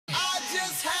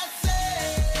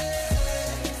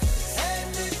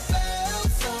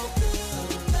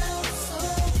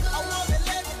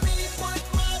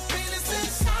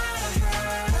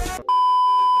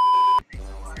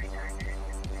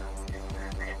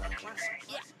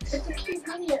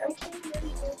Yeah, okay,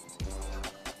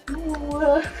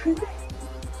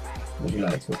 Would you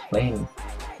like to explain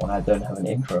why I don't have an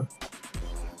intro?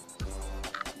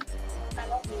 I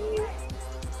love you.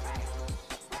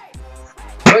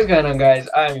 What's going on, guys?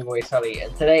 I'm your boy SuLLy,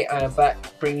 and today I am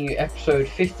back bringing you episode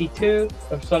 52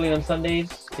 of SuLLy on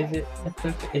Sundays. Is it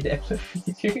episode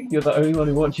 52? You're the only one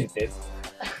who watches this.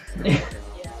 Yeah.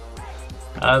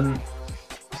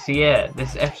 So yeah,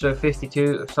 this is episode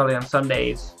 52 of SuLLy on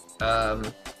Sundays.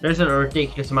 There isn't a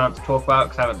ridiculous amount to talk about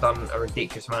because I haven't done a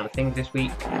ridiculous amount of things this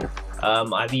week.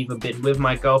 I've either been with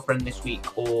my girlfriend this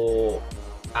week or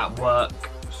at work,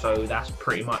 so that's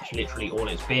pretty much literally all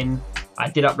it's been. I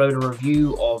did upload a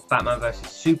review of Batman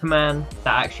vs Superman.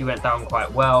 That actually went down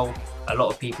quite well. A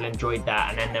lot of people enjoyed that,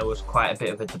 and then there was quite a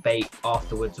bit of a debate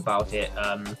afterwards about it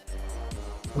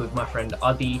with my friend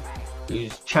Uddy,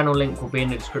 whose channel link will be in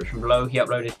the description below. He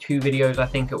uploaded 2 videos, I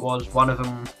think it was. One of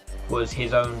them was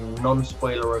his own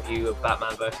non-spoiler review of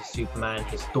Batman vs Superman,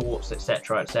 his thoughts,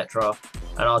 etc, etc.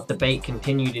 And our debate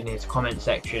continued in his comment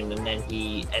section, and then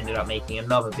he ended up making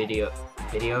another video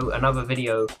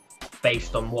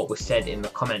based on what was said in the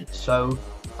comments. So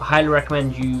I highly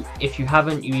recommend you, if you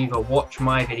haven't, you either watch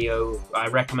my video. I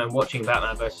recommend watching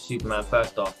Batman vs Superman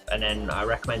first off, and then I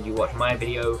recommend you watch my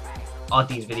video,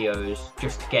 Uddy's videos,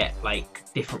 just to get like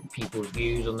different people's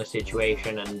views on the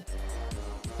situation. And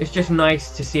it's just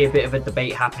nice to see a bit of a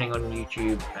debate happening on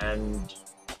YouTube and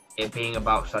it being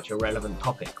about such a relevant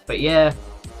topic. But yeah,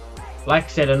 like I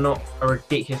said, not a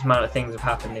ridiculous amount of things have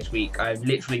happened this week. I've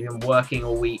literally been working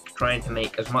all week trying to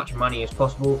make as much money as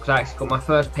possible because I actually got my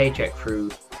first paycheck through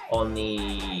on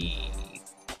the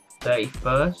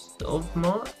 31st of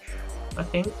March, I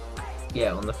think.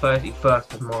 Yeah, on the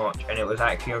 31st of March, and it was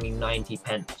actually only 90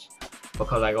 pence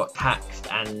because I got taxed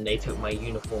and they took my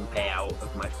uniform payout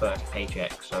of my first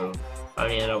paycheck. So I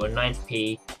only ended up with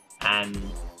 90p, and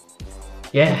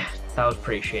yeah, that was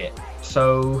pretty shit.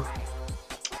 So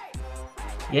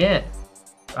yeah,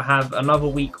 I have another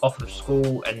week off of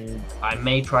school and I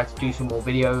may try to do some more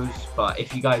videos, but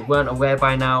if you guys weren't aware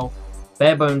by now,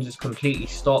 Bare Bones is completely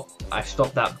stopped. I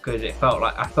stopped that because I felt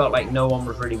like no one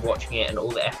was really watching it, and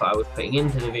all the effort I was putting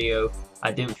into the video,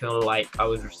 I didn't feel like I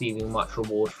was receiving much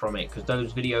reward from it, because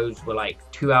those videos were like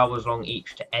 2 hours long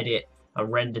each to edit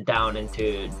and render down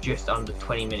into just under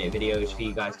 20-minute videos for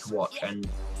you guys to watch. And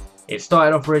it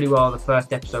started off really well. The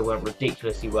first episode went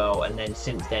ridiculously well, and then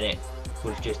since then it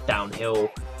was just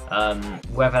downhill.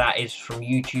 Whether that is from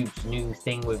YouTube's new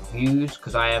thing with views,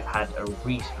 because I have had a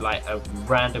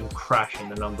random crash in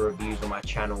the number of views on my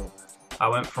channel. I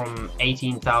went from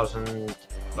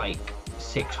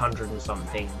 18,600 and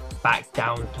something back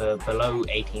down to below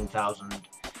 18,000,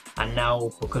 and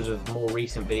now because of more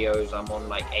recent videos I'm on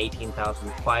like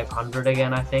 18,500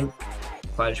 again, I think.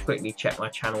 If I just quickly check my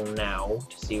channel now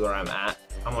to see where I'm at,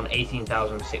 I'm on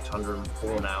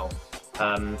 18,604 now.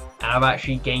 And I've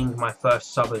actually gained my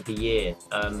first sub of the year.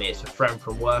 It's a friend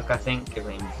from work, I think. His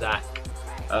name's Zach.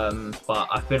 But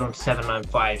I've been on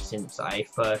 795 since I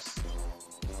first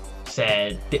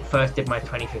did my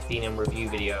 2015 in review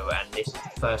video, and this is the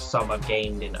first sub I've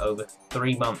gained in over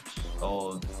 3 months,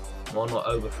 or well, not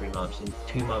over 3 months, in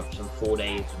 2 months and 4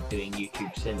 days of doing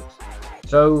YouTube since.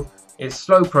 So it's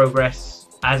slow progress.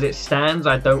 As it stands,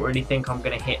 I don't really think I'm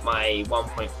going to hit my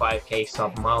 1.5k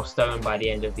sub milestone by the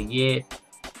end of the year,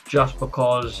 just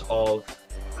because of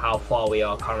how far we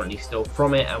are currently still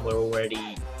from it, and we're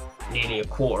already nearly a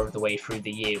quarter of the way through the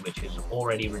year, which is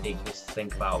already ridiculous to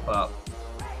think about. But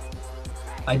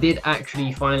I did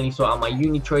actually finally sort out my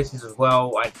uni choices as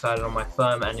well. I decided on my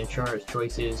firm and insurance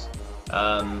choices.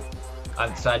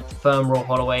 I've decided to firm Royal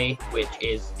Holloway, which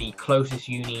is the closest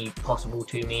uni possible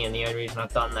to me, and the only reason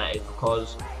I've done that is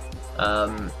because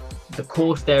the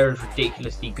course there is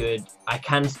ridiculously good. I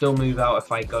can still move out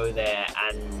if I go there,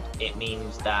 and it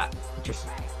means that just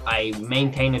I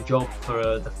maintain a job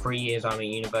for the 3 years I'm at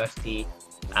university,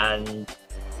 and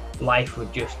life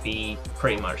would just be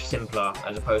pretty much simpler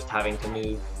as opposed to having to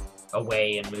move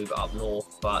away and move up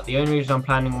north. But the only reason I'm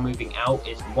planning on moving out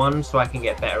is 1, so I can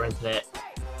get better internet,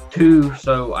 2,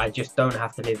 so I just don't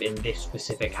have to live in this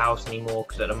specific house anymore,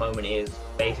 because at the moment it is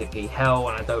basically hell,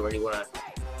 and I don't really want to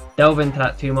delve into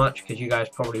that too much because you guys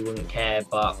probably wouldn't care.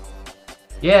 But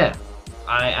yeah,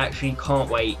 I actually can't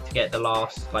wait to get the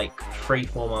last like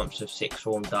 3-4 months of 6th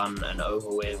form done and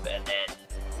over with, and then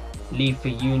leave for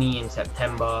uni in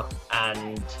September,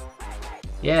 and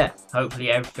yeah, hopefully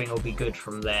everything will be good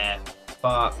from there.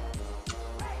 But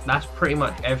that's pretty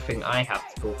much everything I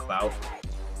have to talk about.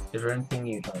 Is there anything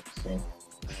you'd like to say?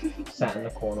 Sat in the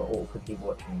corner awkwardly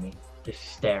watching me, just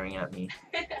staring at me.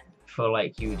 feel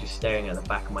like you were just staring at the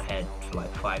back of my head for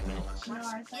like 5 minutes. No,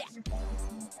 I thought you were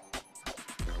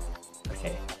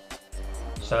Okay.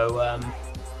 So,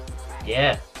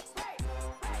 yeah.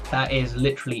 That is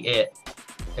literally it.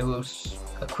 It was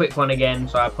a quick one again,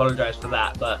 so I apologise for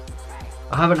that, but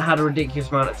I haven't had a ridiculous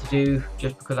amount to do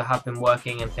just because I have been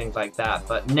working and things like that.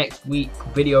 But next week,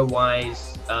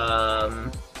 video-wise,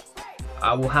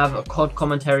 I will have a COD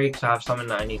commentary because I have something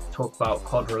that I need to talk about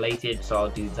COD related, so I'll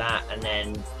do that. And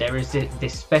then there is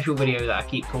this special video that I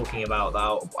keep talking about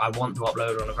that I want to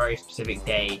upload on a very specific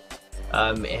day.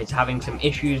 It's having some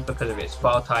issues because of its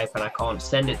file type, and I can't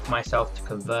send it to myself to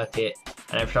convert it.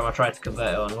 And every time I try to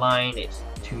convert it online, it's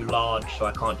too large, so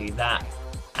I can't do that.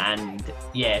 And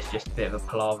yeah, it's just a bit of a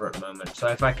palaver at the moment. So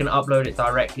if I can upload it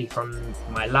directly from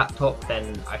my laptop,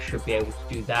 then I should be able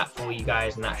to do that for you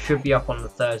guys, and that should be up on the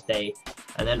Thursday.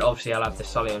 And then obviously I'll have the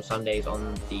SuLLy on Sundays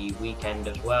on the weekend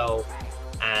as well.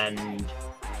 And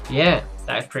yeah,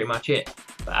 that is pretty much it.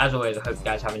 But as always, I hope you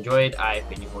guys have enjoyed. I've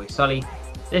been your boy SuLLy.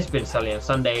 This has been SuLLy on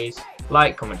Sundays.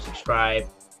 Like, comment, subscribe,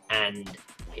 and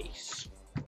peace.